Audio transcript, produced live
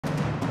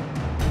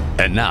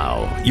And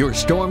now, your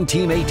Storm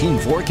Team 18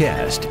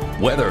 forecast.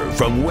 Weather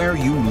from where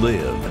you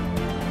live.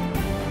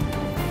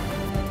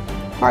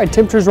 All right,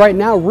 temperatures right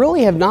now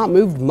really have not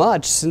moved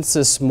much since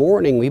this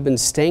morning. We've been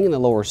staying in the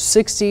lower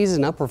 60s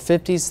and upper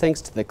 50s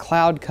thanks to the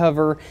cloud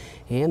cover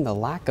and the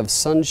lack of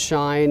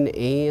sunshine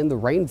and the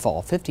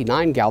rainfall.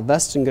 59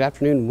 Galveston, good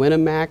afternoon.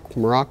 Winnemac,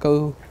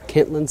 Morocco,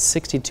 Kentland,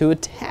 62. A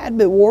tad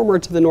bit warmer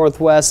to the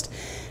northwest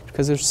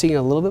because they're seeing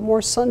a little bit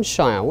more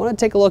sunshine. I want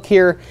to take a look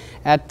here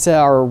at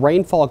our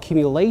rainfall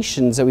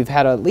accumulations that we've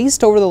had at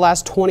least over the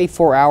last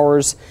 24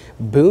 hours.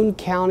 Boone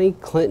County,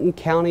 Clinton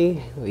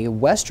County, the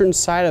western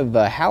side of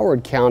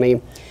Howard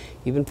County,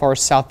 even far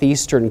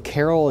southeastern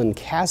Carroll and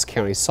Cass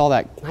County saw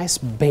that nice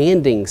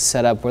banding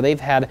set up where they've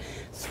had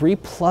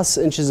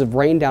 3+ inches of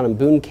rain down in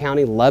Boone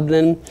County,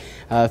 Lebanon,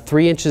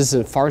 3 inches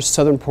in far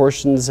southern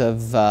portions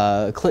of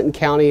Clinton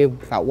County,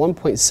 about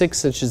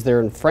 1.6 inches there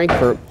in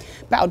Frankfort,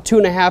 about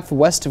 2.5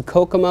 west of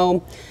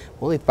Kokomo,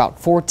 only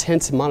about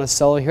 4/10 in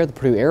Monticello. Here at the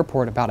Purdue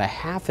Airport, about a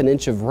 ½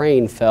 inch of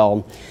rain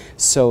fell.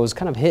 So it was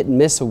kind of hit and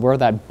miss of where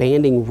that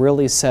banding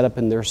really set up,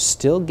 and they're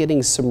still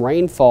getting some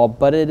rainfall,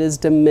 but it is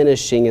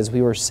diminishing as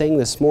we were saying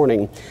this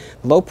morning.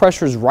 Low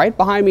pressure is right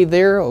behind me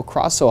there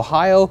across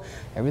Ohio.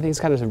 Everything's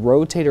kind of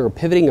rotating or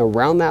pivoting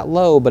around that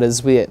low, but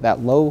as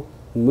that low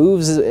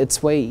moves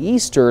its way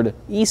eastward,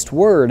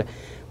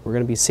 we're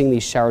going to be seeing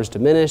these showers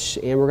diminish,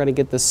 and we're going to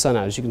get the sun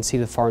out. As you can see,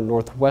 the far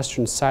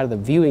northwestern side of the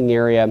viewing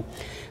area,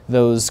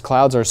 those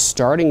clouds are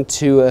starting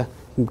to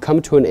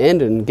come to an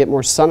end and get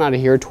more sun out of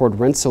here toward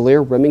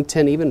Rensselaer,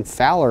 Remington, even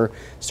Fowler.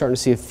 Starting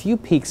to see a few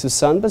peaks of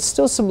sun, but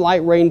still some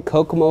light rain,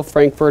 Kokomo,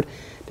 Frankfort,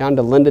 down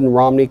to Linden,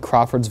 Romney,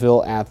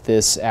 Crawfordsville at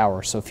this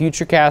hour. So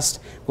Futurecast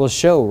will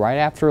show right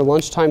after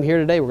lunchtime here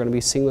today. We're going to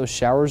be seeing those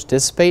showers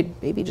dissipate,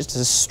 maybe just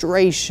a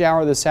stray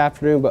shower this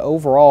afternoon, but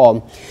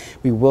overall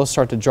we will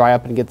start to dry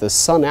up and get the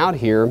sun out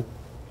here.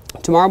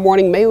 Tomorrow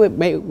morning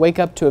may wake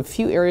up to a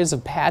few areas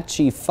of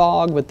patchy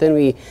fog, but then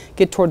we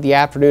get toward the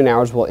afternoon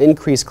hours, we'll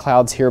increase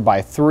clouds here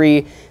by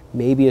 3,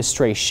 maybe a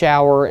stray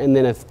shower, and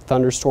then a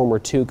thunderstorm or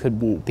two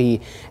could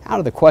be out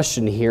of the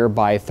question here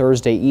by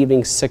Thursday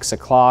evening, 6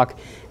 o'clock.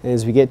 And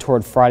as we get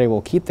toward Friday,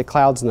 we'll keep the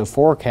clouds in the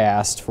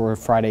forecast for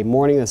Friday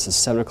morning. This is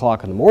 7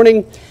 o'clock in the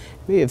morning.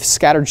 Maybe a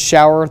scattered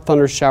shower,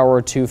 thunder shower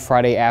or two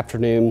Friday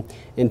afternoon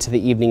into the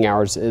evening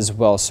hours as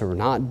well. So we're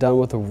not done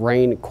with the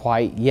rain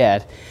quite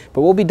yet,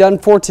 but we'll be done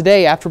for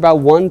today. After about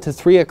 1 to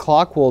 3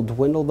 o'clock, we'll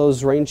dwindle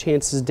those rain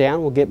chances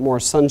down. We'll get more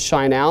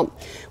sunshine out.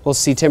 We'll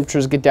see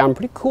temperatures get down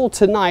pretty cool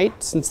tonight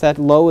since that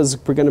low is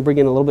going to bring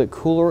in a little bit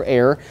cooler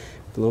air.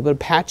 A little bit of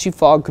patchy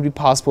fog could be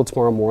possible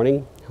tomorrow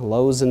morning.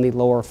 Lows in the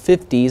lower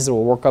 50s, and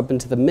we'll work up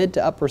into the mid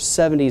to upper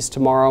 70s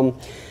tomorrow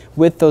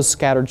with those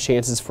scattered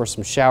chances for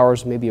some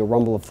showers, maybe a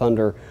rumble of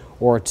thunder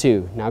or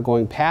two. Now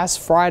going past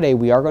Friday,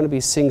 we are going to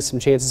be seeing some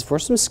chances for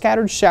some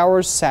scattered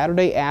showers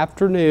Saturday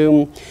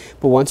afternoon,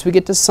 but once we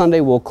get to Sunday,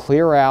 we'll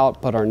clear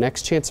out, but our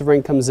next chance of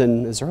rain comes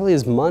in as early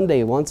as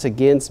Monday. Once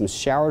again, some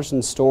showers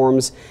and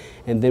storms,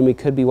 and then we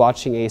could be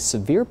watching a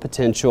severe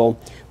potential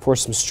for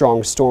some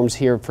strong storms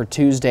here for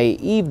Tuesday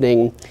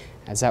evening,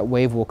 as that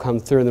wave will come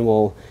through, and then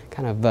we'll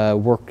kind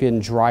of work in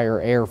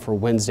drier air for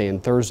Wednesday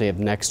and Thursday of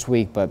next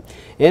week. But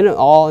in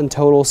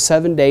total,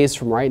 7 days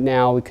from right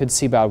now, we could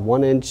see about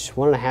 1 inch,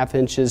 1.5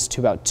 inches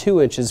to about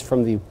 2 inches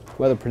from the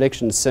Weather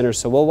Prediction Center.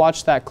 So we'll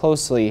watch that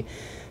closely.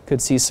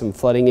 Could see some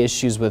flooding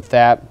issues with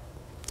that.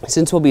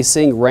 Since we'll be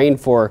seeing rain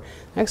for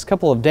the next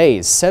couple of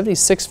days,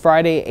 76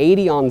 Friday,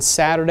 80 on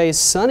Saturday,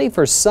 sunny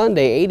for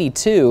Sunday,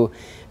 82.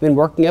 Then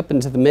working up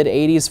into the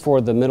mid-80s for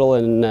the middle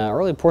and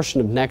early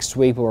portion of next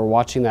week, but we're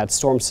watching that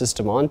storm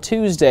system on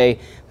Tuesday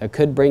that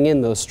could bring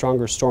in those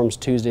stronger storms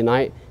Tuesday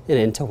night and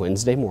into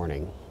Wednesday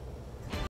morning.